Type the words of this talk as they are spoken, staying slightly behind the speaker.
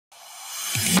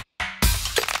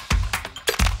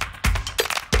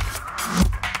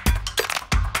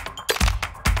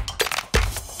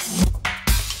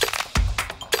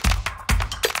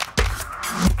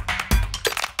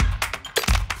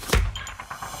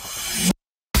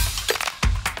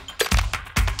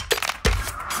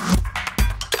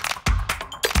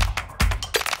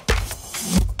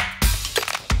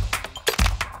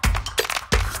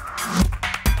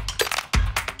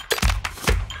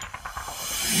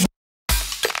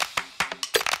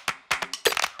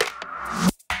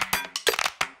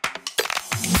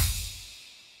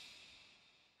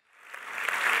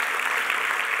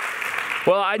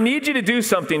Well, I need you to do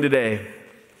something today.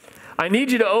 I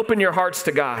need you to open your hearts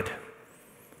to God,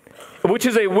 which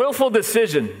is a willful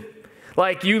decision.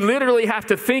 Like, you literally have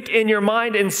to think in your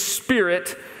mind and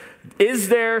spirit, is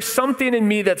there something in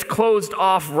me that's closed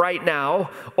off right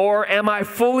now? Or am I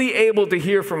fully able to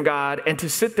hear from God and to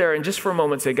sit there and just for a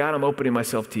moment say, God, I'm opening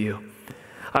myself to you.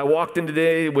 I walked in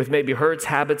today with maybe hurts,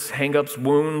 habits, hang-ups,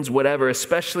 wounds, whatever,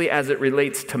 especially as it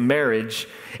relates to marriage.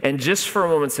 And just for a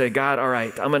moment say, God, all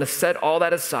right, I'm going to set all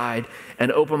that aside and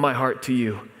open my heart to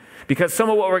you. Because some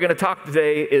of what we're going to talk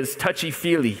today is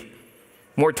touchy-feely,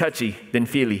 more touchy than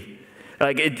feely.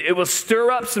 Like it will stir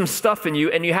up some stuff in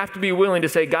you, and you have to be willing to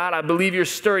say, God, I believe you're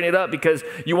stirring it up because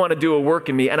you want to do a work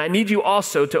in me. And I need you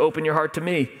also to open your heart to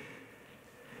me.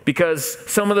 Because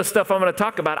some of the stuff I'm going to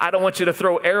talk about, I don't want you to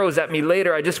throw arrows at me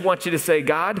later. I just want you to say,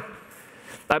 God,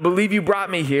 I believe you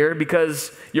brought me here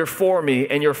because you're for me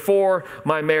and you're for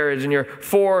my marriage and you're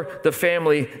for the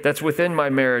family that's within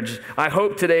my marriage. I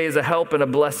hope today is a help and a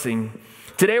blessing.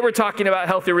 Today we're talking about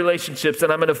healthy relationships,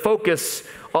 and I'm going to focus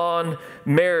on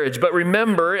marriage. But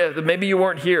remember, maybe you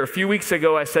weren't here. A few weeks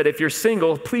ago I said, if you're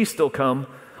single, please still come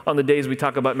on the days we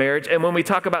talk about marriage. And when we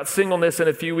talk about singleness in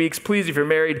a few weeks, please, if you're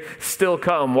married, still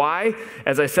come. Why?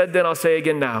 As I said then, I'll say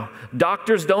again now.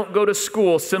 Doctors don't go to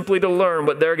school simply to learn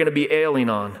what they're going to be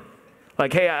ailing on.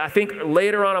 Like, hey, I think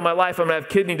later on in my life I'm going to have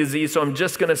kidney disease, so I'm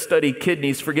just going to study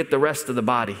kidneys, forget the rest of the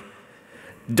body.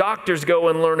 Doctors go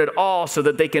and learn it all so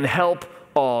that they can help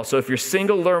all. So if you're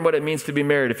single, learn what it means to be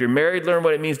married. If you're married, learn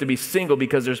what it means to be single,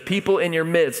 because there's people in your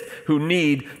midst who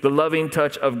need the loving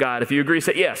touch of God. If you agree,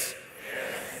 say yes. Yes.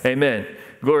 Amen.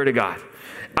 Glory to God.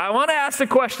 I want to ask the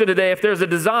question today, if there's a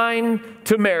design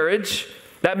to marriage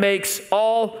that makes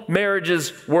all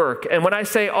marriages work. And when I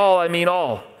say all, I mean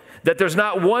all. That there's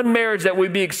not one marriage that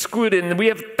would be excluded. And we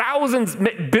have thousands,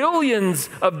 billions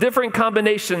of different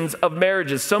combinations of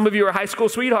marriages. Some of you are high school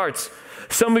sweethearts.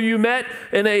 Some of you met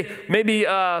in a maybe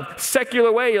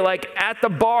secular way. You're like at the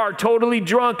bar, totally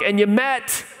drunk, and you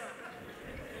met.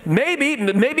 Maybe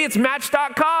it's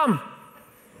Match.com.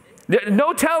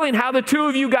 No telling how the two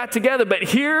of you got together, but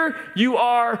here you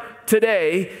are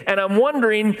today, and I'm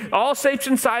wondering, all shapes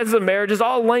and sizes of marriages,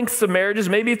 all lengths of marriages,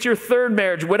 maybe it's your third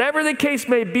marriage, whatever the case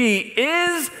may be,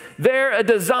 is there a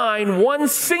design, one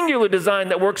singular design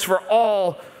that works for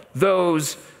all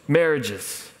those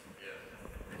marriages?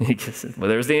 Well,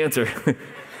 there's the answer.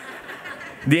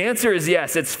 The answer is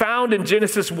yes. It's found in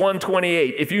Genesis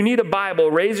 1:28. If you need a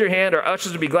Bible, raise your hand. Our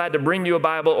ushers would be glad to bring you a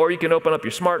Bible, or you can open up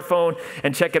your smartphone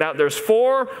and check it out. There's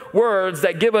 4 words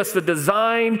that give us the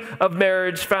design of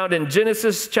marriage found in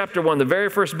Genesis chapter 1, the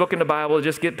very first book in the Bible.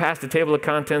 Just get past the table of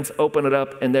contents, open it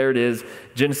up, and there it is,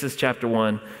 Genesis chapter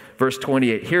 1, verse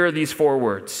 28. Here are these 4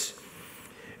 words.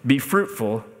 Be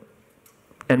fruitful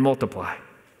and multiply.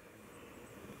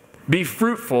 Be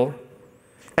fruitful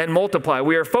and multiply.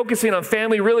 We are focusing on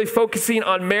family, really focusing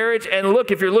on marriage. And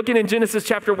look, if you're looking in Genesis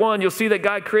chapter 1, you'll see that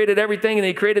God created everything, and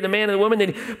he created the man and the woman,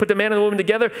 and he put the man and the woman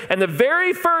together. And the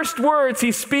very first words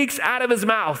he speaks out of his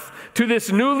mouth to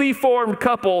this newly formed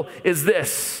couple is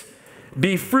this: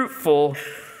 be fruitful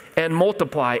and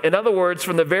multiply. In other words,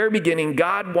 from the very beginning,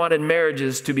 God wanted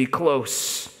marriages to be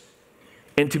close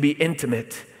and to be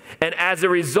intimate. And as a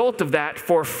result of that,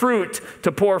 for fruit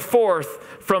to pour forth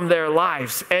from their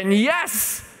lives. And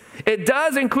yes, it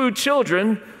does include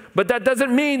children, but that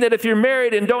doesn't mean that if you're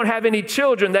married and don't have any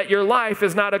children, that your life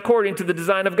is not according to the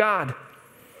design of God.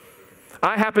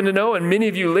 I happen to know, and many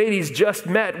of you ladies just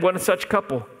met one such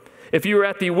couple. If you were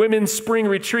at the Women's Spring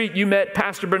Retreat, you met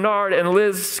Pastor Bernard and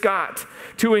Liz Scott,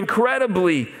 2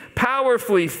 incredibly,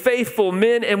 powerfully faithful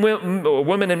men and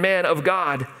women and man of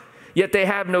God. Yet they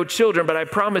have no children, but I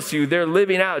promise you they're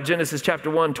living out Genesis chapter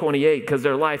 1:28 because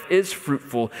their life is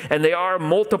fruitful and they are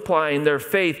multiplying their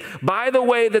faith by the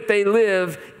way that they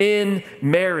live in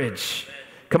marriage.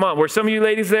 Come on, were some of you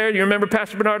ladies there? You remember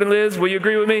Pastor Bernard and Liz? Will you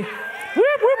agree with me? Whoop,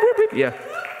 whoop, whoop, whoop. Yeah.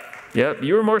 Yep,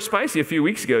 you were more spicy a few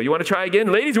weeks ago. You want to try again?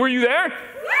 Ladies, were you there?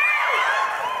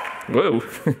 Whoa.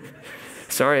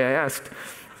 Sorry I asked.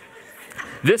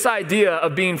 This idea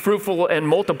of being fruitful and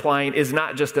multiplying is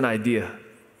not just an idea.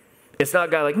 It's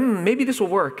not God like, maybe this will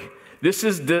work. This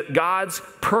is God's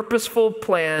purposeful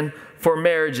plan for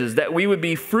marriages, that we would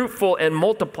be fruitful and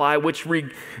multiply, which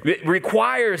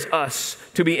requires us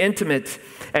to be intimate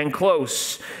and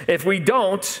close. If we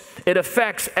don't, it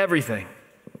affects everything.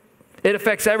 It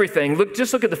affects everything.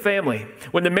 Just look at the family.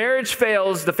 When the marriage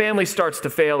fails, the family starts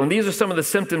to fail. And these are some of the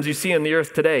symptoms you see on the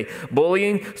earth today.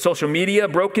 Bullying, social media,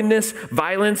 brokenness,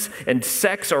 violence, and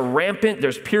sex are rampant.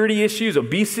 There's purity issues,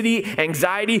 obesity,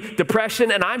 anxiety,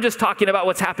 depression. And I'm just talking about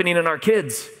what's happening in our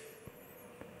kids.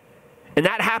 And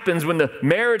that happens when the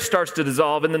marriage starts to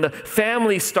dissolve and then the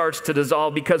family starts to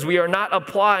dissolve because we are not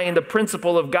applying the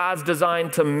principle of God's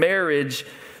design to marriage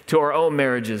to our own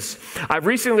marriages. I've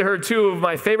recently heard two of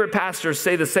my favorite pastors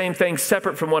say the same thing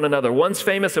separate from one another. One's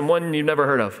famous and one you've never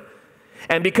heard of.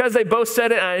 And because they both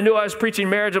said it and I knew I was preaching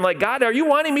marriage, I'm like, God, are you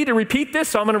wanting me to repeat this?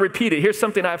 So I'm going to repeat it. Here's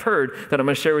something I've heard that I'm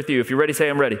going to share with you. If you're ready, say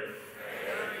I'm ready.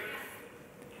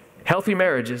 Healthy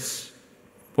marriages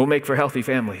will make for healthy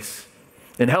families.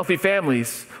 And healthy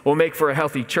families will make for a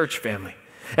healthy church family.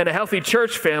 And a healthy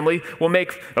church family will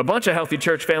make, a bunch of healthy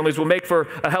church families will make for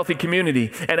a healthy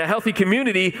community. And a healthy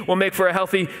community will make for a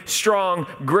healthy, strong,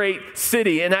 great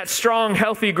city. And that strong,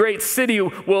 healthy, great city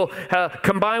will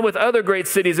combine with other great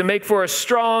cities and make for a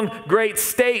strong, great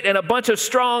state. And a bunch of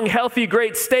strong, healthy,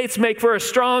 great states make for a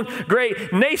strong,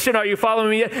 great nation. Are you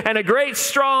following me? And a great,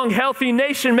 strong, healthy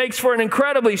nation makes for an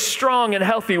incredibly strong and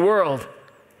healthy world.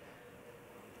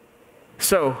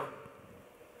 So,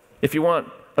 if you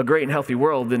want a great and healthy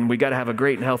world, then we got to have a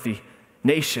great and healthy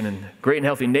nation, and great and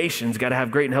healthy nations got to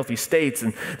have great and healthy states,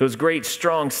 and those great,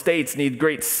 strong states need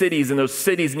great cities, and those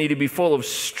cities need to be full of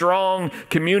strong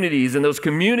communities, and those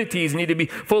communities need to be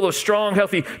full of strong,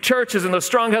 healthy churches, and those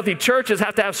strong, healthy churches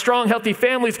have to have strong, healthy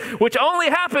families, which only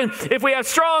happen if we have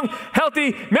strong,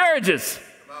 healthy marriages.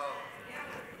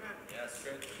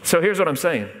 So here's what I'm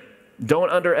saying.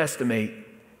 Don't underestimate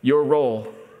your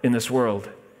role in this world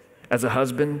as a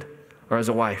husband or as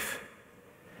a wife,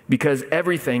 because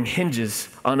everything hinges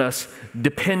on us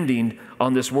depending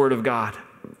on this word of God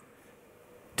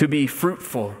to be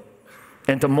fruitful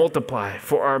and to multiply,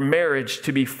 for our marriage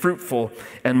to be fruitful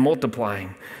and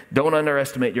multiplying. Don't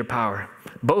underestimate your power,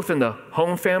 both in the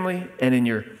home family and in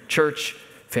your church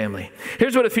family.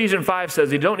 Here's what Ephesians 5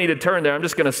 says. You don't need to turn there. I'm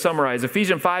just going to summarize.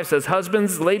 Ephesians 5 says,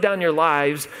 husbands, lay down your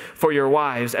lives for your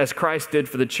wives as Christ did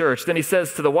for the church. Then he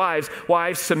says to the wives,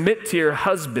 submit to your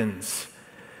husbands.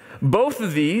 Both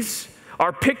of these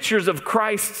are pictures of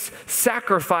Christ's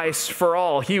sacrifice for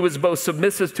all. He was both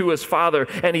submissive to his Father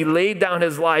and he laid down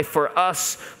his life for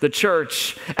us, the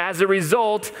church. As a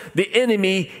result, the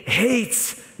enemy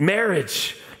hates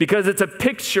marriage, because it's a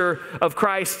picture of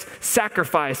Christ's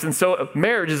sacrifice. And so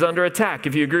marriage is under attack.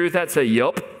 If you agree with that, say,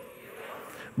 yup.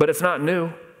 But it's not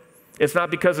new. It's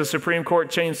not because the Supreme Court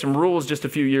changed some rules just a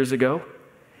few years ago.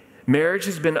 Marriage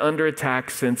has been under attack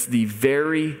since the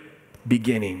very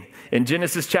beginning. In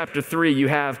Genesis chapter 3, you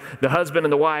have the husband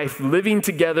and the wife living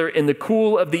together in the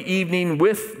cool of the evening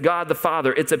with God the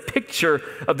Father. It's a picture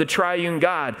of the triune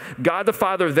God. God the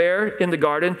Father there in the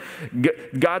garden,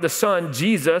 God the Son,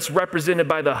 Jesus, represented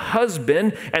by the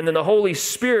husband, and then the Holy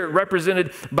Spirit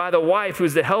represented by the wife,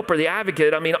 who's the helper, the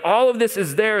advocate. I mean, all of this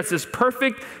is there. It's this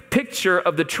perfect picture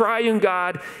of the triune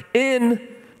God in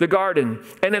the garden.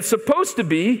 And it's supposed to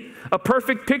be a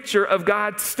perfect picture of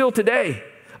God still today.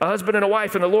 A husband and a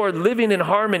wife in the Lord living in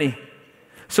harmony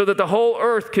so that the whole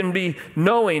earth can be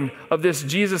knowing of this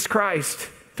Jesus Christ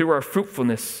through our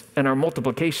fruitfulness and our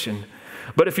multiplication.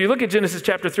 But if you look at Genesis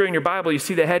chapter 3 in your Bible, you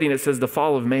see the heading. It says the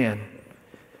fall of man.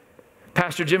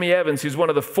 Pastor Jimmy Evans, who's one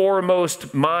of the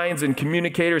foremost minds and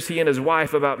communicators, he and his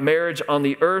wife, about marriage on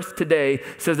the earth today,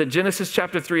 says that Genesis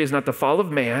chapter 3 is not the fall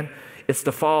of man, it's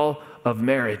the fall of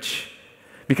marriage.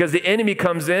 Because the enemy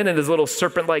comes in his little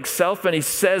serpent-like self, and he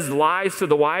says lies to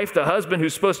the wife. The husband,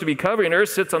 who's supposed to be covering her,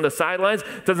 sits on the sidelines,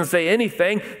 doesn't say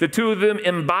anything. The two of them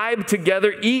imbibe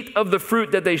together, eat of the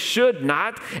fruit that they should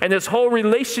not. And this whole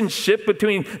relationship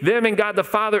between them and God the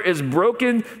Father is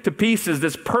broken to pieces.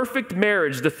 This perfect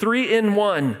marriage, the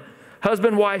 3-in-1,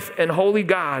 husband, wife, and holy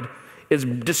God, is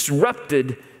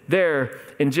disrupted there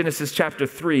in Genesis chapter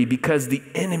 3 because the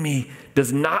enemy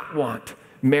does not want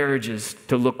marriages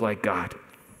to look like God.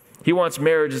 He wants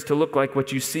marriages to look like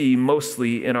what you see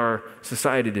mostly in our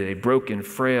society today: broken,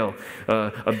 frail,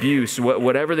 abuse,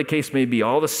 whatever the case may be,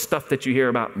 all the stuff that you hear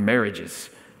about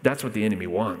marriages. That's what the enemy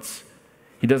wants.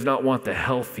 He does not want the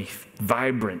healthy,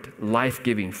 vibrant,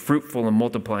 life-giving, fruitful, and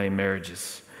multiplying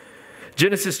marriages.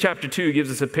 Genesis chapter 2 gives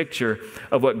us a picture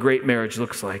of what great marriage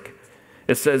looks like.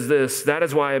 It says this: that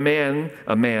is why a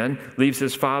man leaves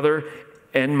his father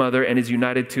and mother and is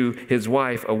united to his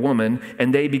wife, a woman,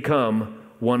 and they become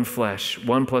one flesh.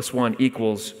 1 + 1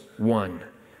 = 1.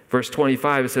 Verse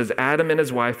 25, it says, Adam and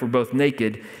his wife were both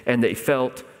naked, and they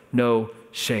felt no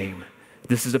shame.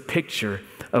 This is a picture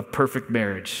of perfect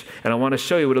marriage. And I want to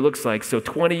show you what it looks like. So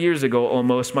 20 years ago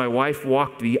almost, my wife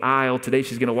walked the aisle. Today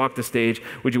she's going to walk the stage.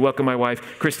 Would you welcome my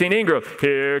wife, Christine Ingram?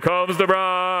 Here comes the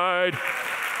bride.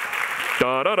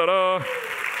 Da, da, da, da.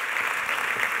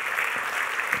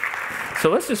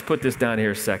 So let's just put this down here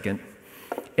a second.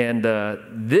 And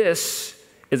this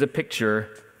is a picture.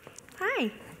 Hi.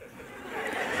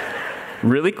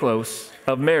 really close,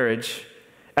 of marriage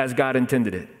as God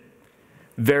intended it.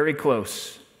 Very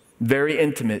close, very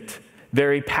intimate,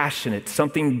 very passionate,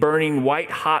 something burning white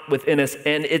hot within us.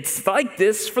 And it's like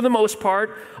this for the most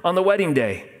part on the wedding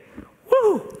day.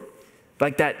 Woo!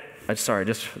 Like that. Sorry,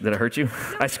 did I hurt you?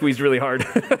 I squeezed really hard.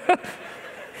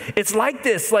 It's like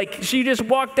this, like she just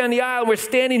walked down the aisle and we're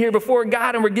standing here before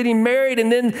God and we're getting married,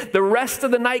 and then the rest of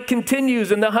the night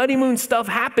continues and the honeymoon stuff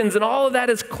happens, and all of that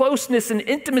is closeness and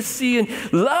intimacy and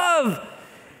love.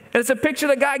 And it's a picture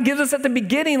that God gives us at the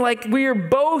beginning, like we are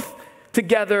both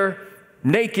together,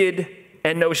 naked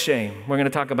and no shame. We're going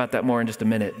to talk about that more in just a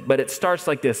minute, but it starts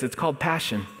like this. It's called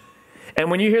passion.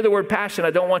 And when you hear the word passion, I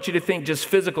don't want you to think just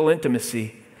physical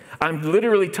intimacy. I'm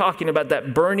literally talking about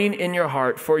that burning in your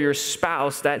heart for your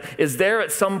spouse that is there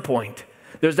at some point.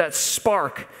 There's that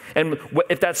spark. And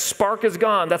if that spark is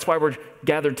gone, that's why we're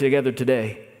gathered together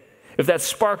today. If that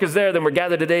spark is there, then we're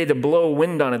gathered today to blow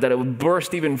wind on it, that it would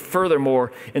burst even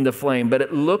furthermore into flame. But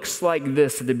it looks like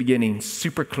this at the beginning,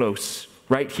 super close,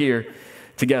 right here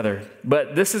together.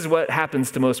 But this is what happens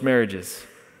to most marriages.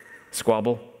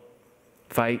 Squabble,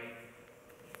 fight,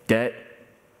 debt.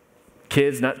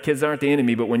 Kids aren't the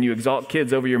enemy, but when you exalt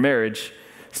kids over your marriage,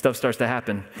 stuff starts to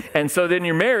happen. And so then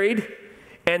you're married,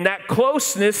 and that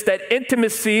closeness, that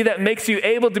intimacy that makes you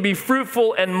able to be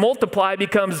fruitful and multiply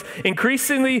becomes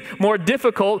increasingly more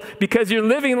difficult because you're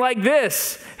living like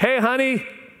this. Hey, honey,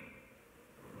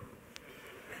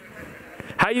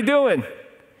 how you doing?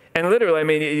 And literally, I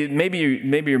mean,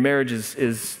 maybe your marriage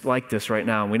is like this right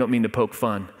now, and we don't mean to poke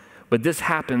fun. But this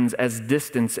happens as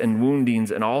distance and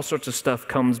woundings and all sorts of stuff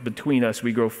comes between us.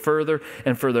 We grow further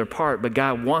and further apart, but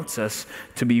God wants us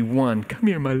to be one. Come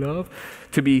here, my love.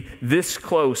 To be this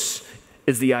close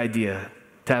is the idea,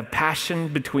 to have passion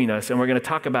between us. And we're going to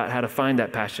talk about how to find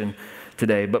that passion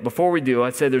today. But before we do,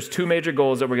 I'd say there's two major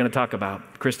goals that we're going to talk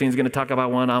about. Christine's going to talk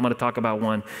about one. I'm going to talk about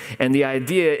one. And the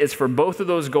idea is for both of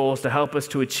those goals to help us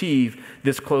to achieve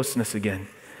this closeness again.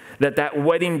 That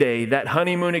wedding day, that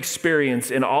honeymoon experience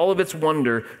in all of its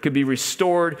wonder could be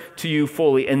restored to you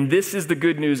fully. And this is the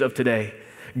good news of today.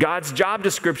 God's job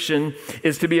description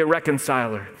is to be a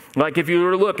reconciler. Like if you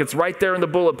were to look, it's right there in the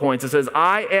bullet points. It says,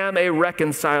 I am a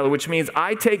reconciler, which means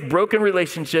I take broken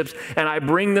relationships and I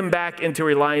bring them back into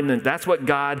alignment. That's what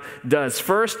God does.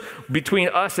 First, between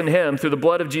us and him through the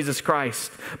blood of Jesus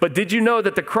Christ. But did you know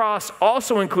that the cross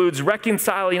also includes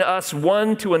reconciling us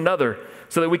one to another,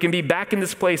 so that we can be back in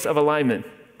this place of alignment?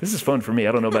 This is fun for me.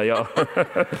 I don't know about y'all.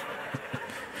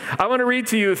 I want to read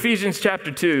to you Ephesians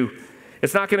chapter 2.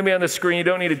 It's not going to be on the screen. You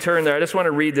don't need to turn there. I just want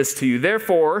to read this to you.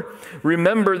 Therefore,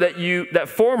 remember that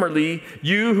formerly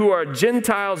you who are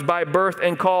Gentiles by birth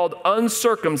and called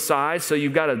uncircumcised, so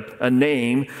you've got a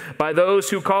name, by those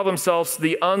who call themselves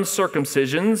the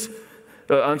uncircumcision,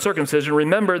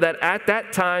 remember that at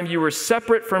that time you were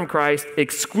separate from Christ,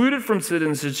 excluded from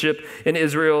citizenship in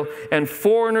Israel, and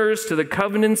foreigners to the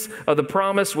covenants of the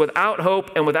promise, without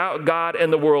hope and without God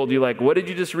in the world. You're like, what did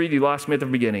you just read? You lost me at the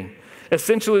beginning.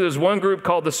 Essentially, there's one group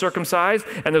called the circumcised,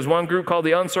 and there's one group called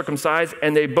the uncircumcised,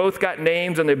 and they both got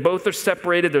names, and they both are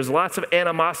separated. There's lots of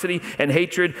animosity and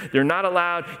hatred. They're not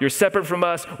allowed. You're separate from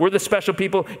us. We're the special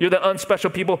people. You're the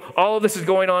unspecial people. All of this is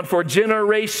going on for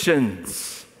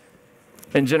generations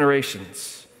and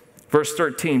generations. Verse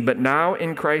 13, but now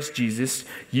in Christ Jesus,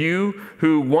 you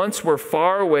who once were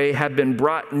far away have been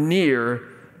brought near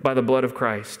by the blood of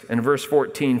Christ. And verse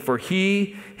 14, for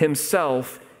he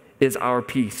himself is our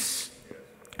peace,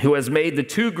 who has made the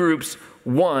two groups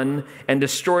one and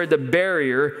destroyed the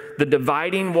barrier, the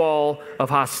dividing wall of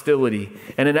hostility.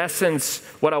 And in essence,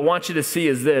 what I want you to see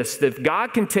is this, that if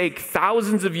God can take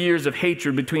thousands of years of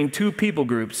hatred between two people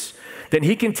groups, then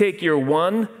he can take your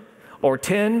 1 or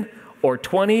 10 or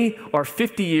 20 or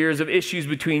 50 years of issues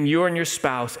between you and your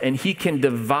spouse, and he can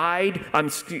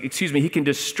he can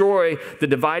destroy the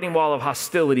dividing wall of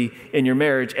hostility in your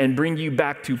marriage and bring you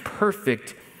back to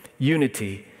perfect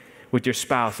unity with your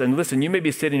spouse. And listen, you may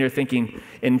be sitting here thinking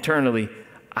internally,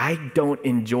 I don't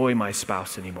enjoy my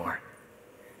spouse anymore.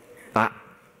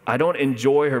 I don't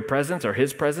enjoy her presence or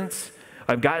his presence.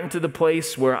 I've gotten to the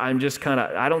place where I'm just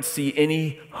I don't see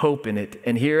any hope in it.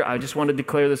 And here, I just want to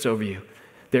declare this over you.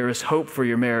 There is hope for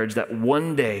your marriage, that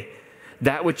one day,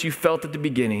 that which you felt at the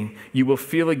beginning, you will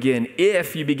feel again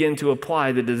if you begin to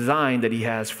apply the design that he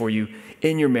has for you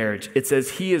in your marriage. It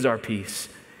says he is our peace.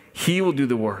 He will do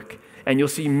the work. And you'll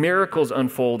see miracles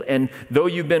unfold. And though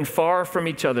you've been far from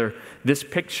each other, this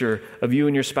picture of you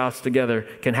and your spouse together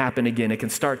can happen again. It can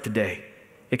start today.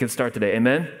 It can start today.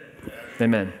 Amen?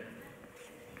 Amen.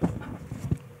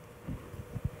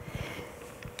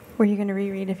 Were you going to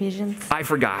reread Ephesians? I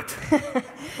forgot.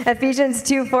 Ephesians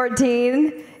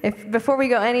 2:14. Before we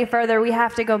go any further, we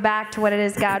have to go back to what it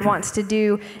is God wants to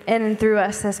do in and through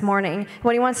us this morning.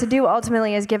 What he wants to do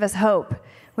ultimately is give us hope,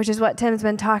 which is what Tim's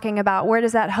been talking about. Where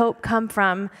does that hope come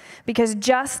from? Because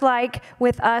just like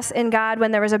with us in God,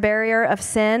 when there was a barrier of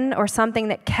sin or something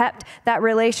that kept that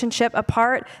relationship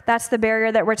apart, that's the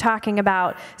barrier that we're talking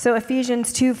about. So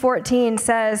Ephesians 2:14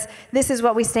 says, this is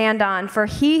what we stand on. For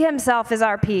he himself is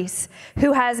our peace,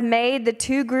 who has made the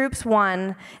two groups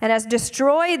one and has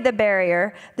destroyed the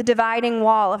barrier, the dividing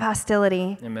wall of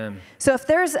hostility. Amen. So if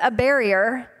there's a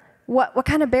barrier, what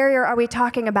kind of barrier are we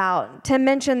talking about? Tim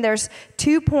mentioned there's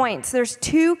 2 points. There's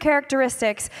 2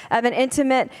 characteristics of an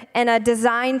intimate and a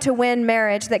designed to win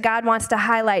marriage that God wants to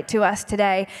highlight to us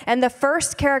today. And the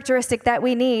first characteristic that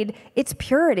we need, it's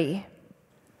purity.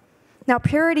 Now,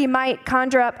 purity might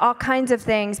conjure up all kinds of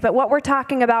things, but what we're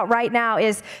talking about right now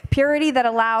is purity that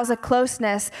allows a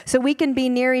closeness so we can be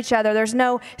near each other. There's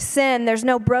no sin, there's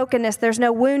no brokenness, there's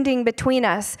no wounding between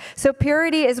us. So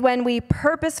purity is when we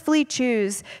purposefully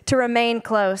choose to remain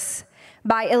close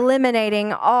by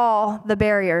eliminating all the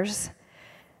barriers.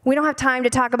 We don't have time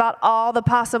to talk about all the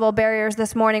possible barriers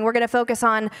this morning. We're going to focus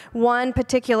on one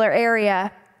particular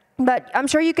area, but I'm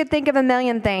sure you could think of a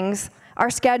million things. Our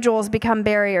schedules become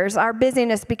barriers. Our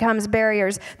busyness becomes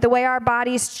barriers. The way our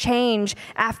bodies change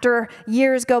after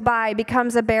years go by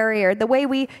becomes a barrier. The way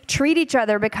we treat each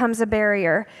other becomes a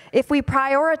barrier. If we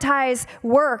prioritize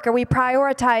work or we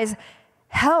prioritize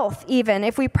health even,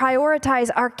 if we prioritize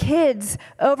our kids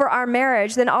over our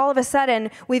marriage, then all of a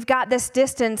sudden we've got this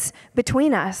distance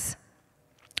between us.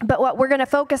 But what we're going to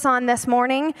focus on this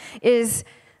morning is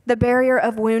the barrier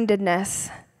of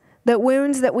woundedness, the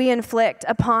wounds that we inflict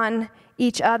upon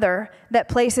each other that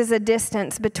places a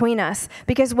distance between us.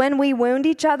 Because when we wound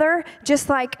each other, just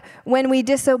like when we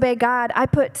disobey God, I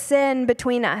put sin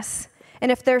between us.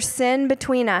 And if there's sin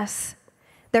between us,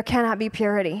 there cannot be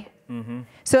purity. Mm-hmm.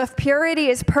 So if purity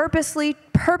is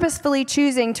purposefully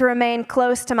choosing to remain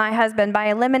close to my husband by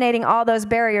eliminating all those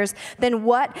barriers, then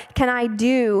what can I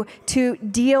do to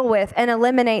deal with and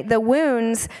eliminate the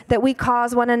wounds that we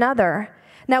cause one another?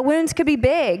 Now, wounds could be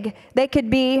big. They could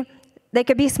be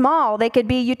small. They could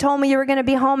be, you told me you were going to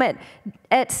be home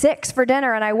at 6 for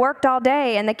dinner, and I worked all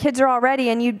day, and the kids are all ready,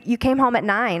 and you came home at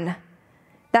 9.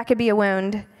 That could be a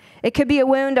wound. It could be a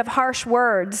wound of harsh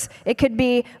words. It could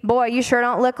be, boy, you sure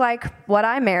don't look like what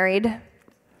I married.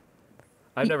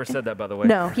 I've never said that, by the way.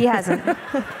 No, he hasn't.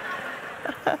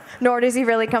 Nor does he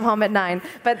really come home at 9.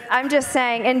 But I'm just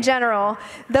saying, in general,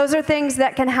 those are things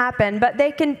that can happen, but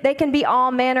they can be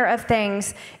all manner of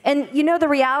things. And you know, the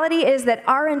reality is that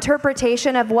our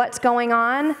interpretation of what's going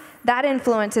on, that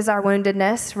influences our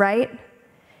woundedness, right?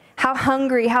 How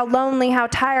hungry, how lonely, how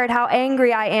tired, how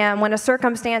angry I am when a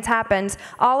circumstance happens,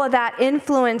 all of that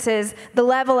influences the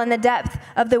level and the depth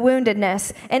of the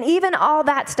woundedness. And even all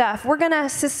that stuff, we're going to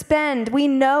suspend. We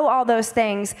know all those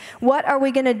things. What are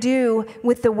we going to do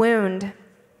with the wound?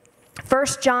 1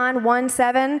 John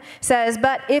 1:7 says,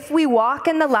 but if we walk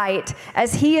in the light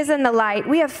as he is in the light,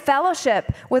 we have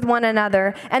fellowship with one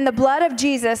another, and the blood of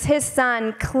Jesus, his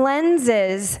son,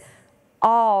 cleanses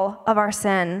all of our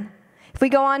sin. If we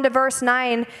go on to verse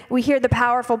 9, we hear the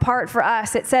powerful part for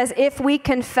us. It says, if we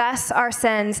confess our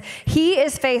sins, he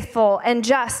is faithful and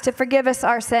just to forgive us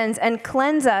our sins and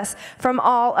cleanse us from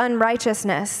all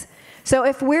unrighteousness. So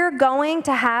if we're going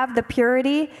to have the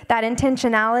purity, that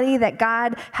intentionality that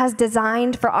God has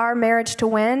designed for our marriage to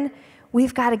win,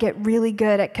 we've got to get really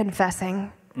good at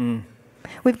confessing.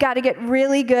 We've got to get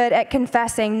really good at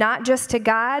confessing, not just to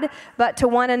God, but to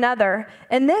one another.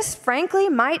 And this, frankly,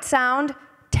 might sound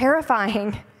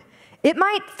terrifying. It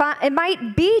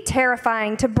might be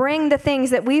terrifying to bring the things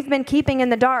that we've been keeping in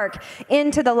the dark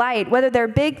into the light, whether they're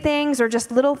big things or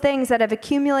just little things that have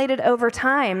accumulated over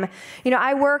time. You know,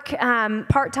 I work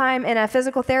part-time in a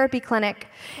physical therapy clinic,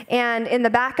 and in the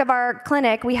back of our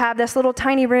clinic, we have this little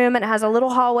tiny room, and it has a little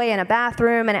hallway and a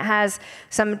bathroom, and it has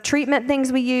some treatment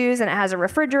things we use, and it has a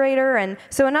refrigerator. And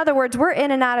so, in other words, we're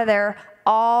in and out of there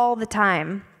all the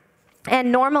time.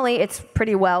 And normally it's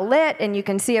pretty well lit and you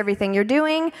can see everything you're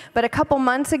doing. But a couple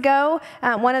months ago,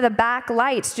 one of the back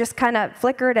lights just kind of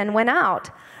flickered and went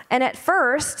out. And at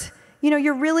first, you know,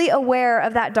 you're really aware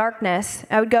of that darkness.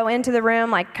 I would go into the room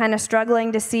like kind of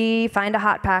struggling to see, find a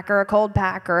hot pack or a cold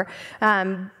pack, or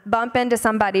bump into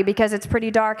somebody because it's pretty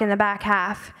dark in the back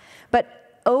half.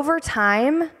 But over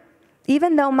time,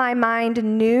 even though my mind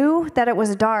knew that it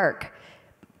was dark,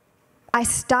 I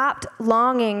stopped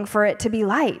longing for it to be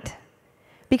light.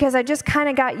 because I just kind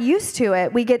of got used to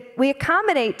it. We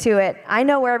accommodate to it. I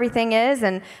know where everything is,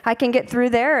 and I can get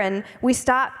through there, and we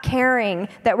stop caring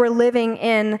that we're living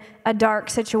in a dark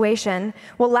situation.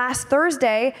 Well, last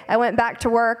Thursday, I went back to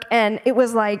work, and it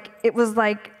was like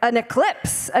an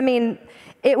eclipse. I mean,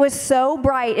 it was so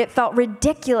bright, it felt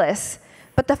ridiculous.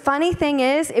 But the funny thing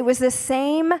is, it was the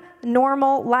same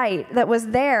normal light that was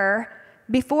there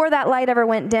before that light ever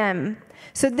went dim.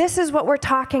 So this is what we're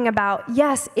talking about.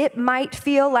 Yes, it might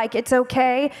feel like it's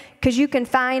okay because you can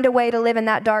find a way to live in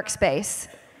that dark space.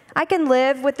 I can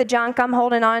live with the junk I'm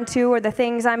holding on to or the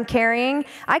things I'm carrying.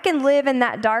 I can live in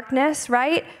that darkness,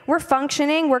 right? We're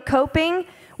functioning, we're coping,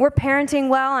 we're parenting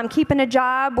well, I'm keeping a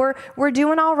job, we're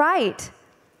doing all right.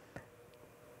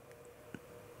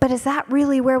 But is that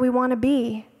really where we want to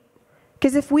be?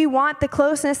 Because if we want the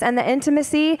closeness and the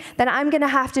intimacy, then I'm going to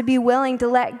have to be willing to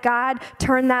let God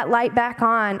turn that light back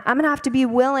on. I'm going to have to be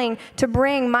willing to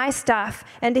bring my stuff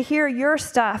and to hear your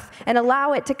stuff and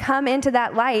allow it to come into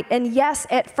that light. And yes,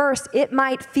 at first, it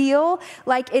might feel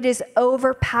like it is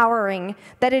overpowering,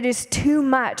 that it is too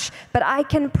much. But I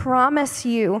can promise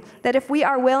you that if we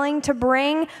are willing to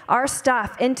bring our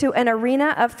stuff into an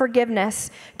arena of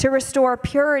forgiveness, to restore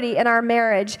purity in our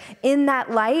marriage, in that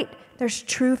light, there's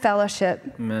true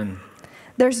fellowship. Amen.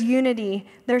 There's unity.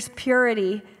 There's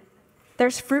purity.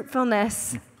 There's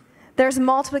fruitfulness. There's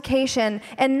multiplication.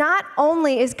 And not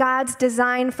only is God's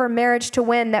design for marriage to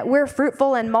win, that we're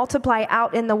fruitful and multiply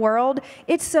out in the world,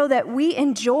 it's so that we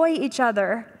enjoy each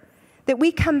other, that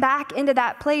we come back into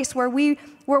that place where we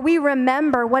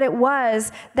remember what it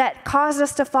was that caused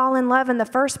us to fall in love in the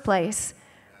first place,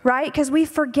 right? Because we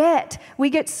forget.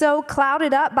 We get so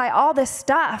clouded up by all this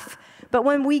stuff. But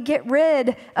when we get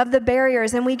rid of the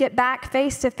barriers and we get back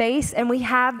face to face and we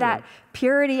have that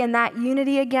purity and that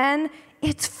unity again,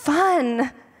 it's fun.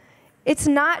 It's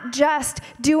not just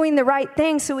doing the right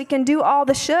thing so we can do all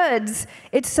the shoulds.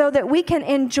 It's so that we can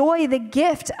enjoy the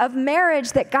gift of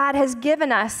marriage that God has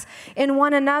given us in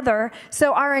one another.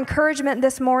 So our encouragement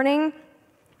this morning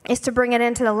is to bring it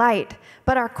into the light.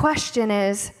 But our question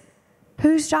is,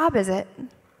 whose job is it?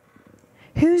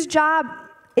 Whose job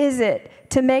is it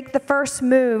to make the first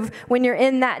move when you're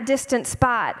in that distant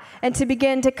spot and to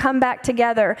begin to come back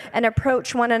together and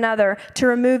approach one another to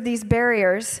remove these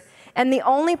barriers? And the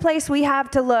only place we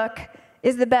have to look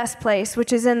is the best place,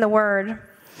 which is in the Word.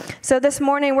 So this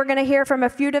morning we're going to hear from a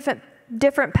few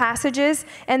different passages,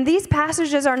 and these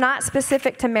passages are not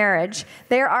specific to marriage.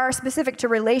 They are specific to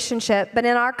relationship, but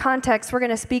in our context, we're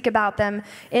going to speak about them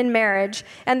in marriage.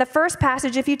 And the first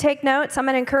passage, if you take notes, I'm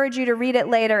going to encourage you to read it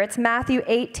later. It's Matthew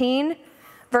 18,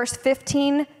 verse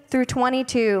 15 through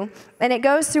 22, and it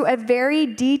goes through a very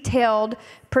detailed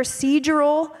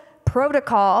procedural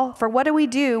protocol for what do we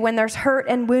do when there's hurt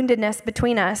and woundedness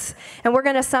between us. And we're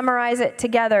going to summarize it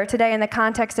together today in the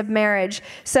context of marriage.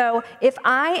 So if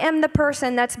I am the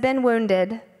person that's been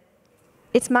wounded,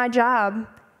 it's my job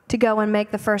to go and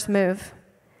make the first move.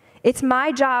 It's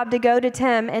my job to go to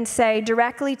Tim and say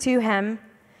directly to him,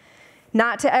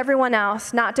 not to everyone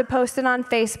else, not to post it on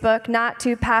Facebook, not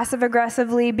to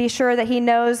passive-aggressively be sure that he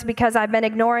knows because I've been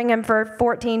ignoring him for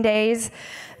 14 days,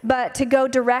 but to go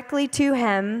directly to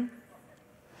him.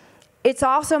 It's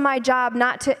also my job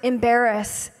not to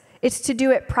embarrass. It's to do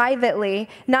it privately,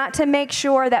 not to make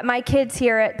sure that my kids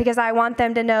hear it because I want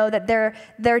them to know that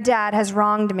their dad has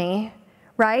wronged me,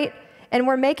 right? And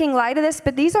we're making light of this,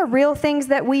 but these are real things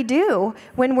that we do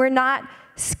when we're not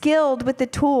skilled with the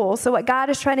tools. So what God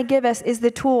is trying to give us is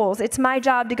the tools. It's my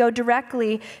job to go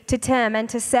directly to Tim and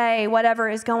to say whatever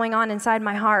is going on inside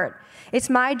my heart. It's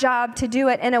my job to do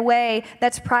it in a way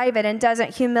that's private and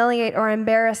doesn't humiliate or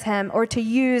embarrass him, or to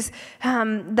use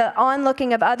the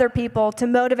onlooking of other people to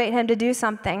motivate him to do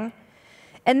something.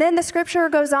 And then the scripture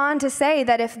goes on to say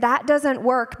that if that doesn't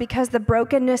work because the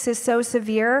brokenness is so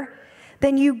severe,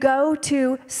 then you go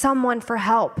to someone for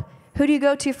help. Who do you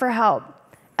go to for help?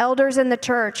 Elders in the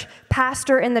church,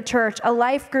 pastor in the church, a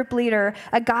life group leader,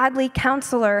 a godly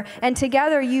counselor, and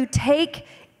together you take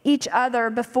each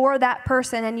other before that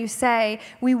person and you say,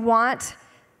 we want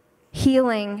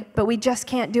healing, but we just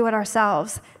can't do it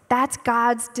ourselves. That's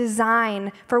God's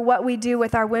design for what we do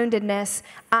with our woundedness.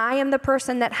 I am the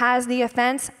person that has the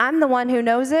offense. I'm the one who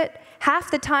knows it.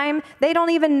 Half the time, they don't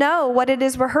even know what it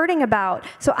is we're hurting about.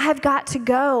 So I've got to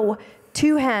go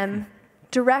to him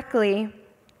directly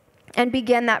and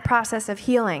begin that process of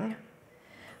healing.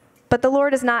 But the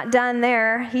Lord is not done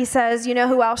there. He says, you know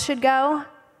who else should go?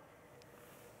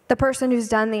 The person who's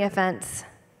done the offense,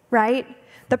 right?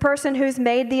 the person who's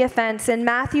made the offense. In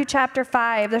Matthew chapter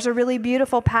 5, there's a really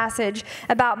beautiful passage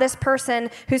about this person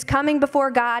who's coming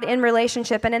before God in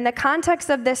relationship. And in the context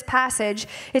of this passage,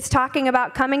 it's talking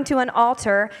about coming to an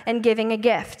altar and giving a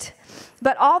gift.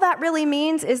 But all that really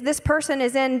means is this person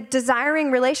is in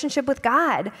desiring relationship with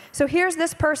God. So here's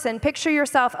this person. Picture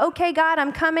yourself, okay, God,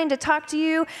 I'm coming to talk to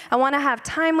you. I want to have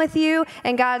time with you.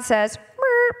 And God says,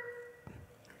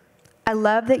 I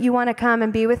love that you want to come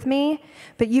and be with me,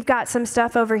 but you've got some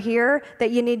stuff over here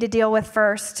that you need to deal with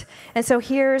first. And so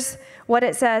here's what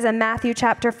it says in Matthew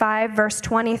chapter 5, verse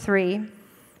 23.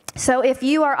 So if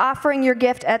you are offering your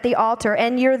gift at the altar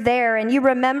and you're there and you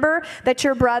remember that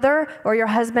your brother or your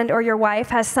husband or your wife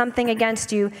has something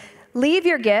against you, leave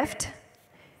your gift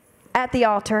at the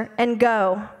altar and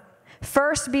go.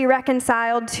 First be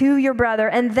reconciled to your brother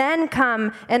and then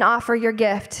come and offer your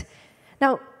gift.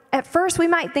 Now, at first we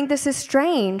might think this is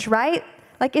strange, right?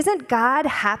 Like, isn't God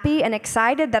happy and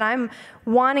excited that I'm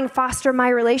wanting to foster my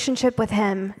relationship with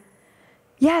him?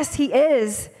 Yes, he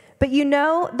is. But you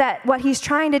know that what he's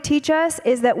trying to teach us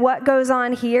is that what goes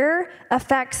on here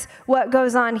affects what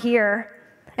goes on here.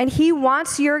 And he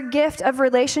wants your gift of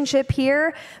relationship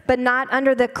here, but not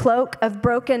under the cloak of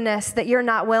brokenness that you're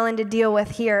not willing to deal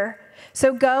with here.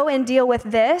 So go and deal with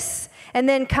this, and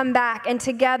then come back, and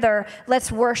together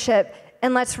let's worship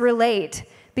and let's relate.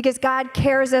 Because God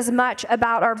cares as much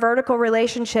about our vertical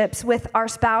relationships with our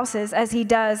spouses as he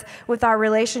does with our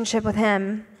relationship with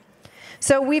him.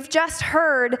 So we've just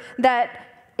heard that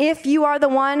if you are the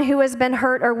one who has been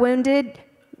hurt or wounded,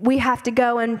 we have to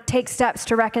go and take steps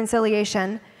to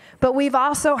reconciliation. But we've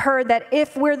also heard that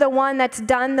if we're the one that's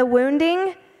done the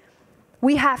wounding,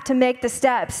 we have to make the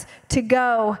steps to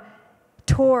go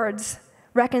towards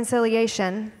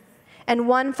reconciliation. And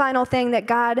one final thing that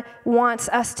God wants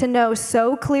us to know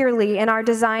so clearly in our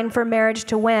design for marriage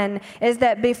to win is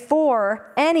that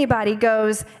before anybody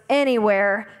goes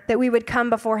anywhere, that we would come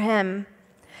before him.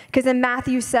 Because in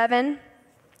Matthew 7,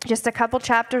 just a couple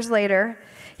chapters later,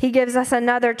 he gives us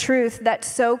another truth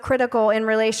that's so critical in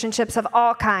relationships of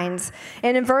all kinds.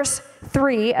 And in verse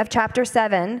 3 of chapter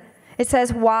 7, it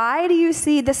says, "Why do you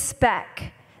see the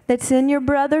speck that's in your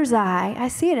brother's eye?" I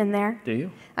see it in there. Do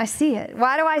you? I see it.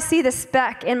 Why do I see the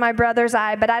speck in my brother's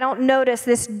eye, but I don't notice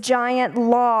this giant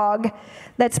log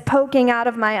that's poking out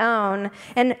of my own?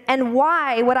 And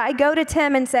why would I go to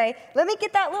Tim and say, let me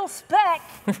get that little speck.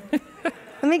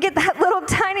 Let me get that little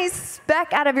tiny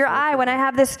speck out of your eye when I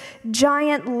have this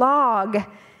giant log?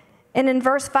 And in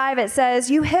verse 5 it says,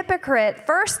 "You hypocrite,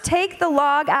 first take the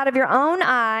log out of your own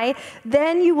eye,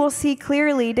 then you will see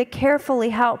clearly to carefully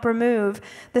help remove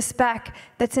the speck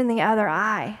that's in the other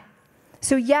eye."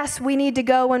 So yes, we need to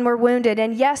go when we're wounded,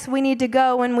 and yes, we need to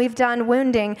go when we've done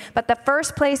wounding, but the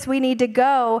first place we need to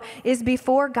go is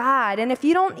before God. And if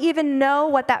you don't even know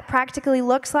what that practically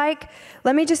looks like,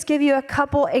 let me just give you a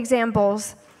couple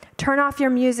examples. Turn off your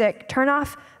music, turn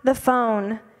off the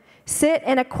phone, sit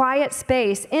in a quiet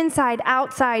space, inside,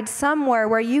 outside, somewhere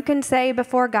where you can say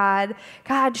before God,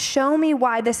 "God, show me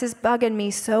why this is bugging me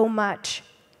so much."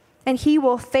 And he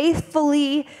will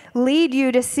faithfully lead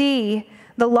you to see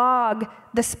the log,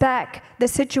 the speck, the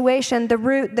situation, the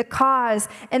root, the cause.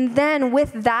 And then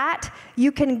with that,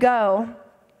 you can go.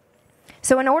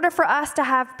 So in order for us to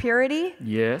have purity,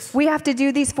 yes, we have to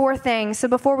do these 4 things. So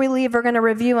before we leave, we're going to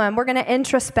review them. We're going to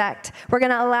introspect. We're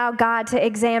going to allow God to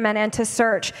examine and to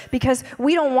search, because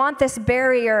we don't want this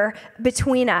barrier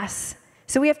between us.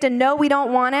 So we have to know we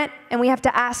don't want it, and we have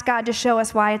to ask God to show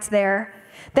us why it's there.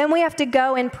 Then we have to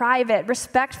go in private,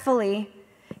 respectfully,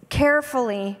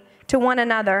 carefully, to one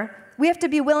another. We have to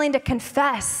be willing to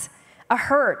confess a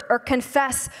hurt or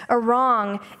confess a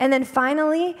wrong. And then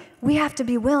finally, we have to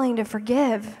be willing to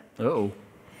forgive. Oh.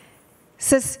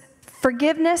 So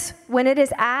forgiveness, when it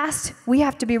is asked, we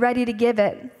have to be ready to give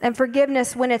it. And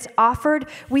forgiveness, when it's offered,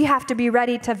 we have to be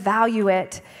ready to value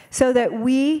it so that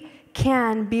we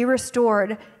can be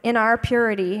restored in our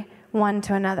purity one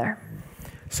to another.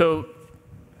 So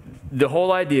the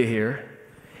whole idea here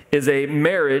is a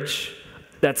marriage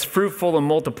that's fruitful and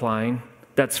multiplying,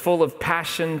 that's full of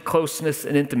passion, closeness,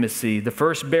 and intimacy. The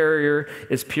first barrier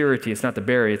is purity. It's not the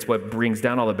barrier, it's what brings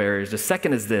down all the barriers. The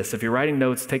second is this. If you're writing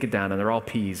notes, take it down, and they're all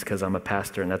P's because I'm a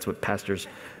pastor, and that's what pastors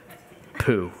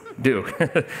do.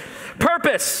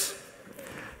 Purpose.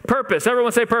 Purpose.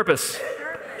 Everyone say purpose.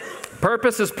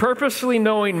 Purpose is purposely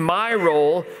knowing my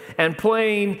role and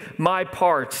playing my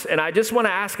part. And I just want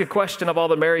to ask a question of all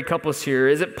the married couples here.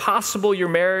 Is it possible your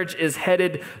marriage is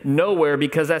headed nowhere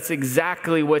because that's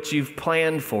exactly what you've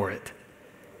planned for it?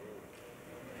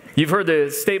 You've heard the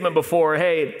statement before,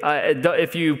 hey,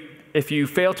 if you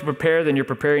fail to prepare, then you're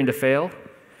preparing to fail.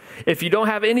 If you don't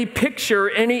have any picture,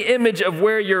 any image of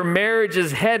where your marriage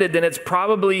is headed, then it's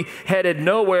probably headed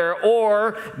nowhere.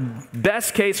 Or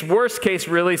best case, worst case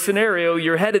really scenario,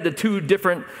 you're headed to two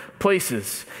different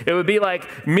places. It would be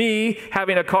like me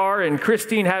having a car and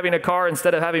Christine having a car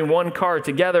instead of having one car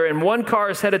together. And one car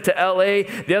is headed to LA,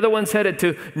 the other one's headed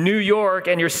to New York,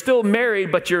 and you're still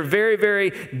married, but you're very,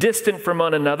 very distant from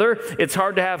one another. It's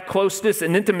hard to have closeness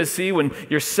and intimacy when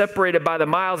you're separated by the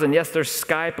miles. And yes, there's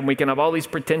Skype, and we can have all these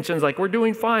pretensions like we're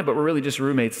doing fine, but we're really just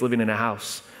roommates living in a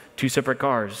house. Two separate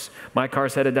cars. My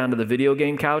car's headed down to the video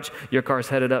game couch. Your car's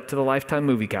headed up to the Lifetime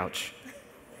movie couch.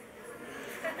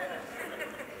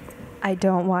 I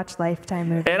don't watch Lifetime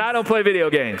movies. And I don't play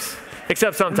video games,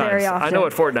 except sometimes. Very often. I know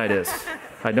what Fortnite is.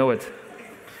 I know it.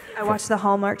 I watch the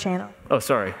Hallmark Channel. Oh,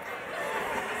 sorry.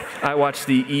 I watch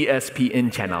the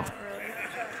ESPN channel.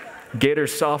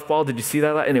 Gators softball. Did you see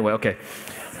that? Anyway, okay.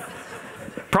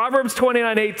 Proverbs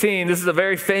 29:18. This is a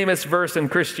very famous verse in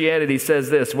Christianity.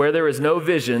 Says this: where there is no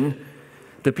vision,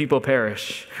 the people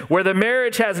perish. Where the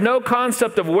marriage has no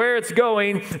concept of where it's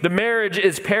going, the marriage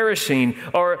is perishing.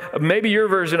 Or maybe your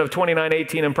version of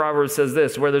 29:18 in Proverbs says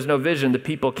this: where there's no vision, the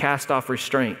people cast off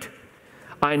restraint.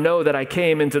 I know that I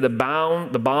came into the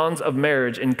bonds of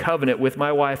marriage in covenant with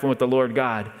my wife and with the Lord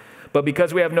God. But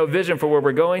because we have no vision for where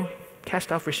we're going,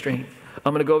 cast off restraint.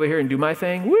 I'm going to go over here and do my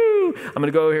thing. Woo! I'm going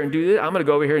to go over here and do this. I'm going to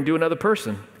go over here and do another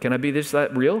person. Can I be this,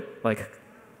 that real? Like,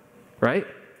 right?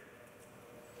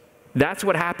 That's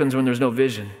what happens when there's no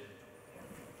vision.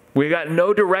 We got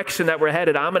no direction that we're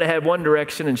headed. I'm going to head one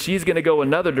direction and she's going to go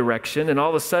another direction. And all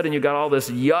of a sudden you got all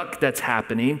this yuck that's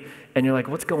happening. And you're like,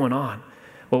 what's going on?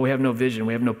 Well, we have no vision.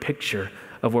 We have no picture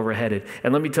of where we're headed.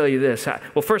 And let me tell you this.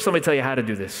 Well, first let me tell you how to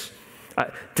do this.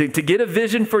 To get a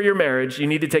vision for your marriage, you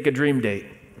need to take a dream date.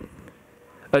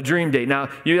 A dream date. Now,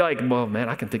 you're like, well, man,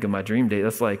 I can think of my dream date.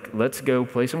 That's like, let's go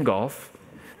play some golf.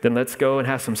 Then let's go and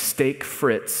have some steak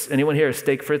frites. Anyone here a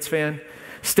steak frites fan?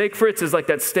 Steak frites is like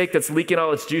that steak that's leaking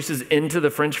all its juices into the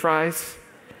French fries.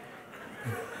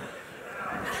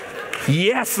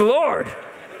 Yes, Lord.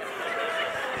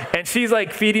 And she's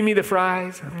like feeding me the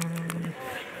fries.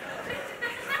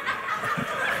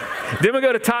 Then we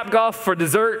go to Top Golf for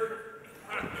dessert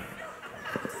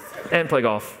and play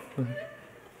golf.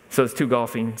 So it's two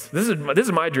golfings. This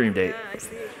is my dream date. Yeah, I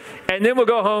see. And then we'll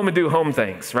go home and do home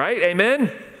things, right?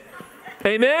 Amen?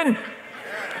 Amen?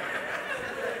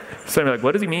 So I'm like,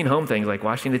 what does he mean home things? Like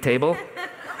washing the table?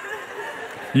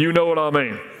 You know what I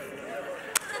mean.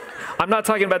 I'm not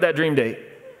talking about that dream date.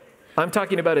 I'm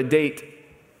talking about a date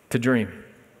to dream.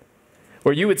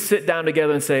 Where you would sit down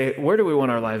together and say, where do we want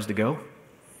our lives to go?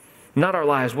 Not our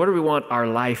lives. Where do we want our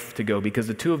life to go? Because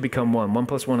the two have become one. 1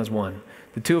 + 1 is 1.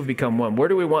 The two have become one. Where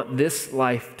do we want this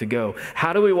life to go?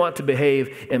 How do we want to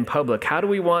behave in public? How do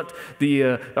we want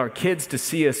our kids to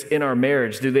see us in our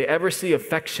marriage? Do they ever see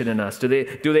affection in us? Do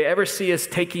they ever see us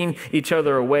taking each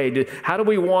other away? How do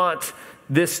we want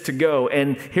this to go?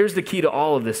 And here's the key to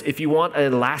all of this. If you want a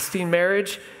lasting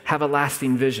marriage, have a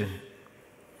lasting vision.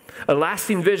 A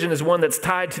lasting vision is one that's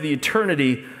tied to the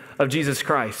eternity of Jesus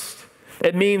Christ.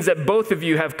 It means that both of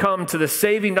you have come to the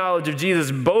saving knowledge of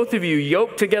Jesus. Both of you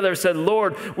yoked together said,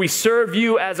 Lord, we serve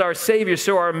you as our Savior,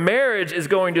 so our marriage is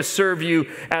going to serve you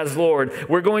as Lord.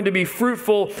 We're going to be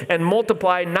fruitful and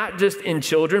multiply, not just in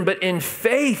children, but in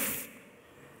faith.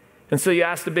 And so you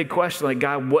ask the big question, like,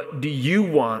 God, what do you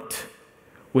want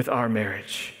with our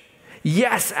marriage?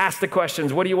 Yes, ask the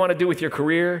questions. What do you want to do with your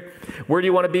career? Where do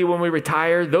you want to be when we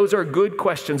retire? Those are good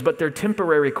questions, but they're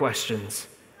temporary questions.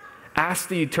 Ask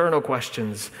the eternal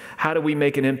questions. How do we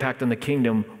make an impact on the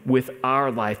kingdom with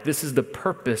our life? This is the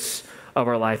purpose of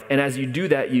our life. And as you do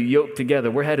that, you yoke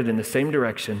together. We're headed in the same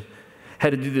direction,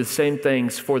 headed to do the same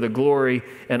things for the glory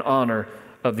and honor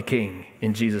of the King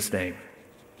in Jesus' name.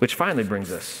 Which finally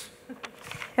brings us.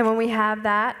 And when we have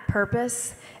that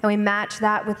purpose and we match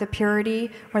that with the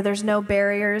purity where there's no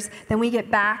barriers, then we get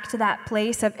back to that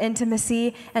place of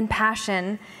intimacy and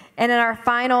passion. And in our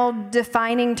final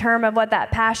defining term of what that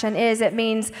passion is, it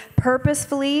means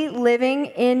purposefully living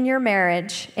in your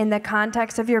marriage, in the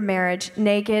context of your marriage,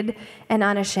 naked and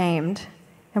unashamed.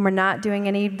 And we're not doing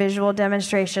any visual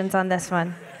demonstrations on this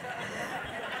one.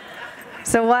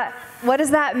 So what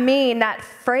does that mean, that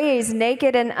phrase,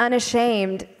 naked and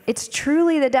unashamed? It's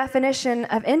truly the definition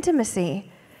of intimacy.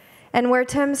 And where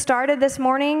Tim started this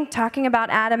morning, talking about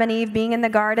Adam and Eve being in the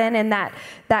garden and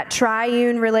that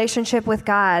triune relationship with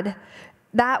God,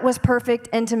 that was perfect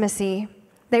intimacy.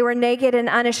 They were naked and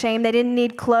unashamed. They didn't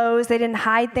need clothes. They didn't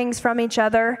hide things from each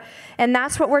other. And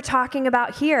that's what we're talking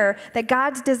about here, that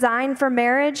God's design for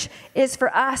marriage is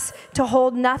for us to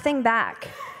hold nothing back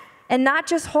and not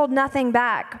just hold nothing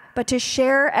back, but to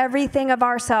share everything of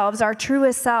ourselves, our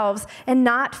truest selves, and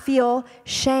not feel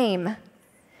shame.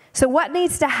 So what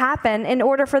needs to happen in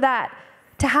order for that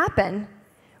to happen?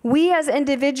 We as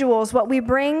individuals, what we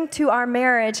bring to our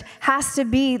marriage has to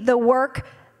be the work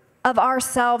of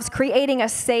ourselves, creating a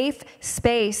safe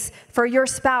space for your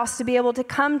spouse to be able to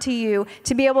come to you,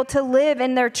 to be able to live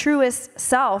in their truest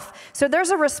self. So there's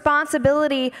a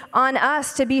responsibility on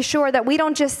us to be sure that we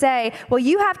don't just say, well,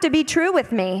 you have to be true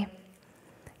with me.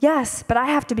 Yes, but I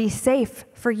have to be safe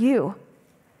for you.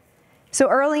 So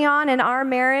early on in our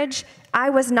marriage, I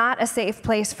was not a safe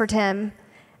place for Tim.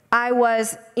 I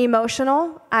was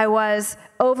emotional. I was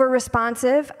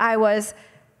over-responsive. I was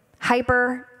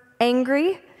hyper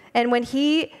angry. And when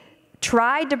he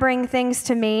tried to bring things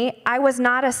to me, I was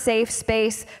not a safe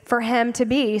space for him to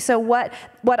be. So what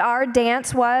our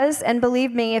dance was, and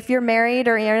believe me, if you're married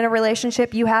or you're in a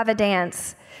relationship, you have a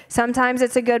dance. Sometimes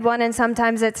it's a good one and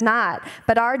sometimes it's not.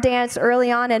 But our dance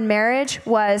early on in marriage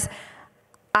was,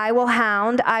 I will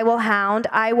hound, I will hound,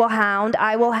 I will hound,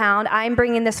 I will hound. I'm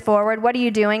bringing this forward. What are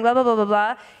you doing? Blah, blah, blah, blah,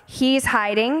 blah. He's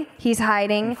hiding, he's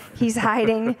hiding, he's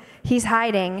hiding, he's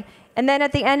hiding. And then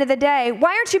at the end of the day,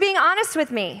 why aren't you being honest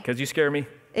with me? Because you scare me.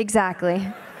 Exactly.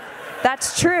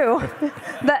 That's true.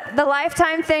 The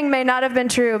lifetime thing may not have been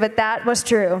true, but that was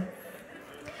true.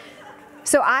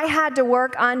 So I had to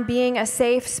work on being a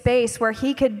safe space where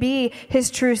he could be his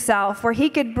true self, where he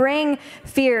could bring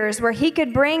fears, where he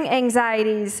could bring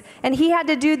anxieties. And he had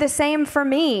to do the same for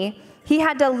me. He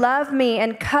had to love me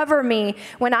and cover me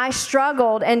when I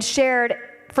struggled and shared.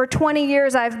 For 20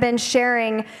 years, I've been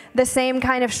sharing the same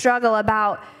kind of struggle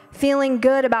about feeling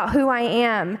good about who I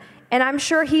am. And I'm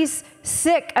sure he's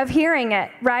sick of hearing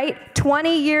it, right?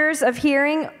 20 years of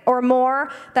hearing or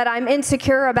more that I'm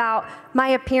insecure about my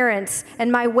appearance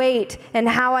and my weight and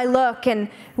how I look and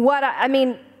I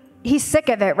mean, he's sick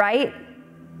of it, right?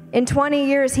 In 20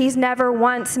 years, he's never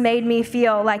once made me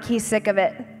feel like he's sick of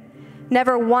it.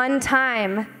 Never one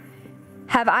time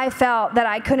have I felt that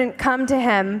I couldn't come to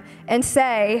him and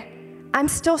say, I'm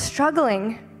still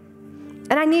struggling,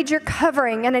 and I need your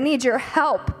covering, and I need your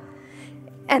help.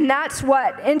 And that's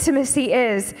what intimacy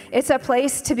is. It's a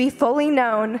place to be fully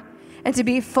known and to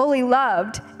be fully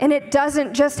loved, and it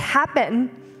doesn't just happen.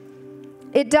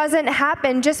 It doesn't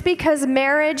happen just because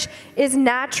marriage is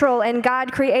natural and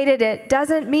God created it.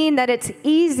 Doesn't mean that it's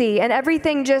easy and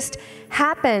everything just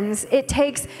happens. It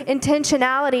takes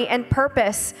intentionality and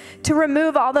purpose to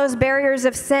remove all those barriers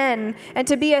of sin and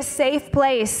to be a safe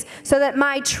place so that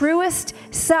my truest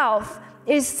self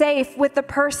is safe with the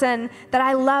person that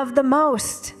I love the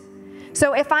most.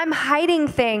 So if I'm hiding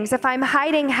things, if I'm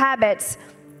hiding habits,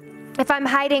 if I'm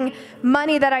hiding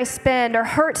money that I spend or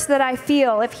hurts that I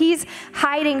feel, if he's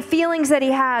hiding feelings that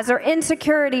he has or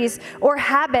insecurities or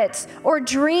habits or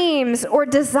dreams or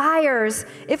desires,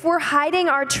 if we're hiding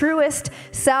our truest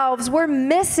selves, we're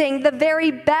missing the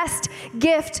very best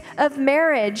gift of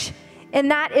marriage. And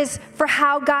that is for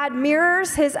how God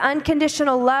mirrors his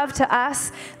unconditional love to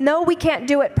us. No, we can't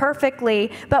do it perfectly,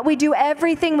 but we do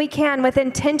everything we can with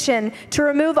intention to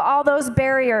remove all those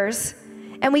barriers.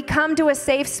 And we come to a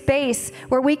safe space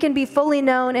where we can be fully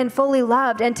known and fully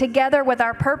loved. And together with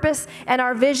our purpose and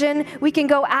our vision, we can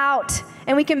go out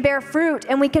and we can bear fruit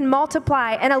and we can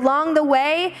multiply. And along the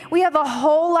way, we have a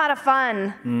whole lot of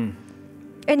fun.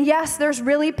 And yes, there's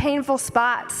really painful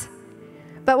spots.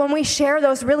 But when we share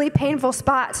those really painful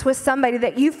spots with somebody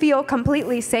that you feel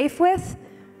completely safe with,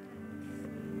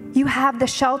 you have the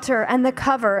shelter and the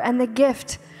cover and the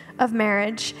gift of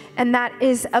marriage. And that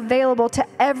is available to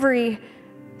every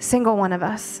single one of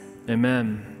us.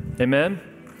 Amen. Amen.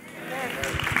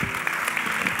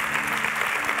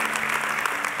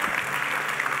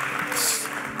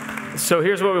 So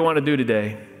here's what we want to do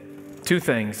today. Two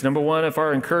things. Number one, if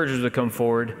our encouragers would come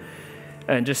forward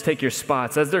and just take your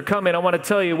spots. As they're coming, I want to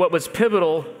tell you what was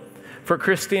pivotal for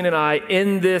Christine and I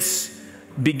in this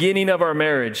beginning of our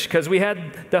marriage, because we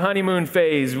had the honeymoon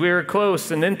phase. We were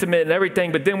close and intimate and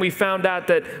everything, but then we found out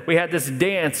that we had this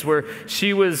dance where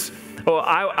she was,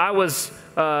 I was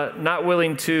not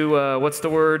willing to, what's the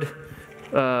word?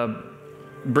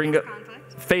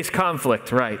 Face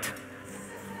conflict, right.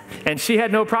 And she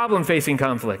had no problem facing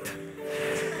conflict.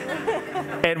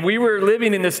 And we were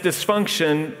living in this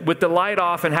dysfunction with the light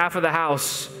off in half of the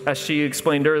house, as she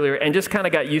explained earlier, and just kind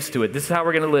of got used to it. This is how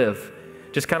we're going to live.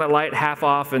 Just kind of light half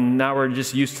off, and now we're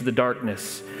just used to the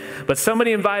darkness. But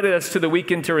somebody invited us to the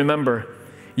Weekend to Remember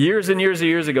years and years and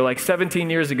years ago, like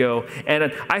 17 years ago.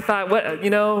 And I thought,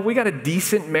 we got a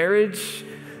decent marriage.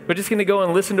 We're just going to go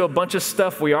and listen to a bunch of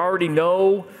stuff we already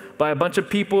know. by a bunch of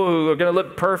people who are going to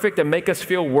look perfect and make us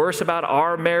feel worse about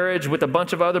our marriage with a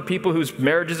bunch of other people whose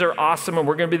marriages are awesome and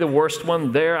we're going to be the worst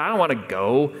one there. I don't want to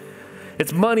go.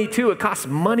 It's money too. It costs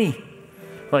money.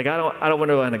 Like, I don't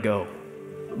want to go.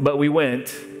 But we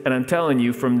went, and I'm telling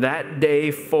you, from that day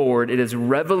forward, it has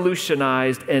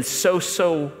revolutionized and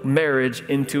so marriage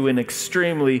into an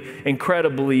extremely,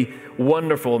 incredibly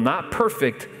wonderful, not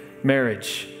perfect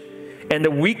marriage. And the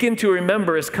weekend to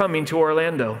remember is coming to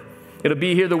Orlando. It'll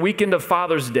be here the weekend of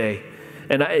Father's Day.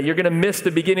 And you're going to miss the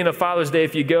beginning of Father's Day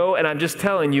if you go. And I'm just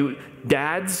telling you,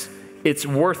 dads, it's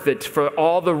worth it for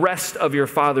all the rest of your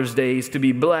Father's Days to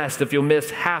be blessed if you'll miss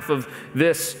half of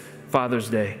this Father's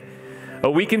Day.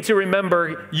 A weekend to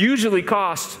remember usually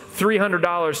costs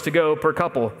 $300 to go per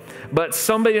couple. But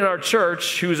somebody in our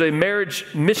church who's a marriage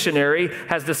missionary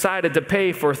has decided to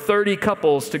pay for 30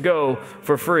 couples to go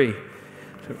for free.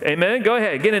 Amen? Go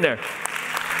ahead, get in there.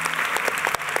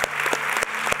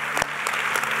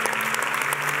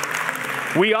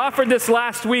 We offered this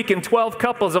last week, and 12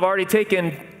 couples have already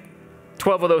taken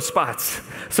 12 of those spots.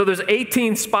 So there's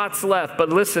 18 spots left. But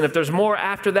listen, if there's more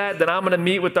after that, then I'm going to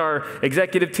meet with our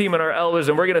executive team and our elders,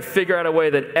 and we're going to figure out a way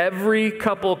that every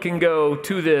couple can go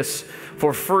to this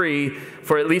for free,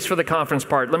 for at least for the conference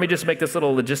part. Let me just make this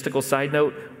little logistical side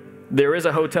note. There is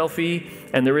a hotel fee,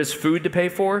 and there is food to pay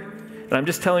for. And I'm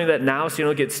just telling you that now so you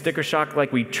don't get sticker shock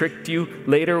like we tricked you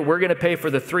later. We're going to pay for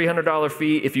the $300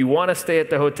 fee. If you want to stay at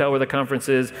the hotel where the conference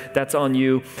is, that's on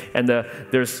you. And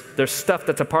there's stuff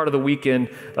that's a part of the weekend,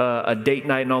 a date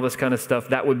night and all this kind of stuff.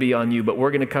 That would be on you. But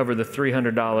we're going to cover the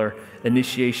 $300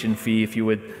 initiation fee, if you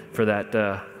would, for that.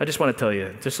 I just want to tell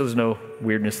you, just so there's no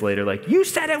weirdness later, like, you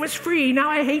said it was free, now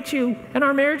I hate you, and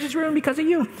our marriage is ruined because of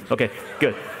you. Okay,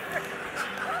 good.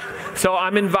 So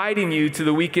I'm inviting you to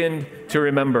the weekend to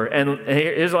remember. And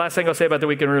here's the last thing I'll say about the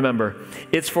weekend to remember.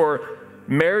 It's for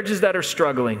marriages that are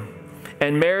struggling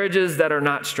and marriages that are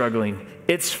not struggling.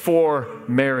 It's for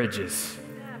marriages.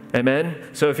 Amen?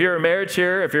 So if you're a marriage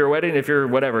here, if you're a wedding, if you're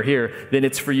whatever here, then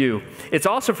it's for you. It's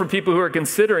also for people who are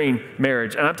considering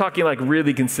marriage. And I'm talking like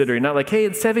really considering, not like, hey,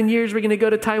 in 7 years we're going to go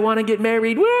to Taiwan and get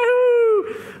married. Woohoo!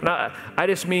 No, I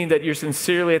just mean that you're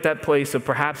sincerely at that place of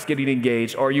perhaps getting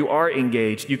engaged, or you are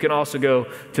engaged. You can also go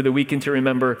to the weekend to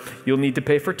remember. You'll need to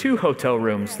pay for 2 hotel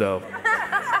rooms, though.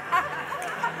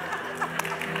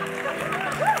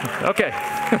 Okay.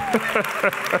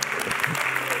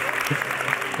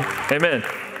 Amen.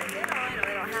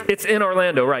 It's in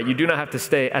Orlando, right? You do not have to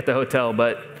stay at the hotel,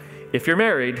 but if you're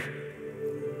married,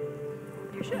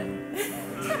 you should.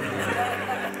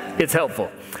 It's helpful.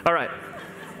 All right.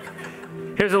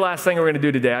 Here's the last thing we're going to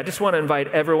do today. I just want to invite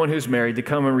everyone who's married to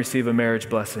come and receive a marriage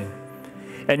blessing.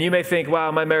 And you may think,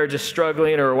 wow, my marriage is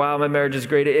struggling, or wow, my marriage is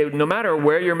great. No matter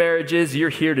where your marriage is, you're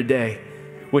here today,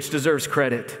 which deserves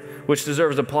credit, which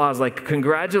deserves applause. Like,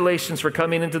 congratulations for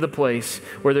coming into the place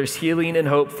where there's healing and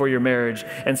hope for your marriage.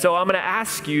 And so I'm going to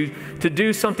ask you to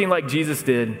do something like Jesus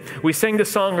did. We sang the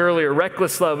song earlier,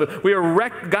 Reckless Love.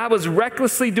 God was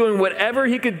recklessly doing whatever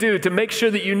he could do to make sure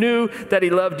that you knew that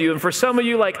he loved you. And for some of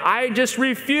you, like, I just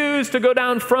refuse to go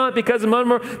down front because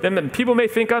then people may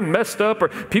think I'm messed up, or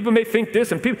people may think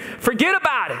this, and forget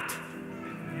about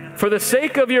it. For the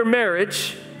sake of your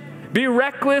marriage, be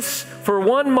reckless for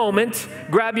one moment,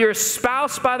 grab your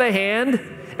spouse by the hand,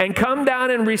 and come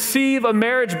down and receive a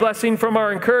marriage blessing from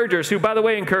our encouragers, who, by the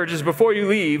way, encourages, before you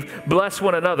leave, bless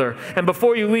one another. And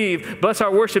before you leave, bless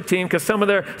our worship team, because some of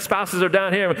their spouses are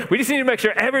down here. We just need to make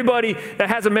sure everybody that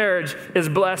has a marriage is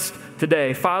blessed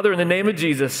today. Father, in the name of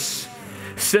Jesus,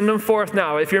 send them forth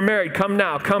now. If you're married, come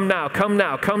now, come now, come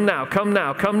now, come now, come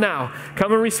now, come now.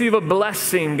 Come and receive a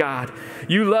blessing, God.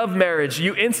 You love marriage.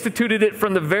 You instituted it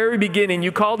from the very beginning.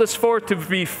 You called us forth to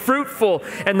be fruitful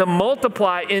and to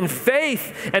multiply in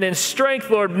faith and in strength,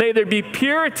 Lord. May there be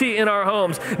purity in our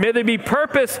homes. May there be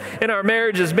purpose in our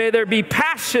marriages. May there be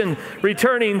passion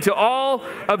returning to all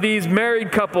of these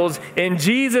married couples. In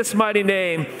Jesus' mighty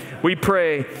name, we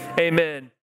pray. Amen.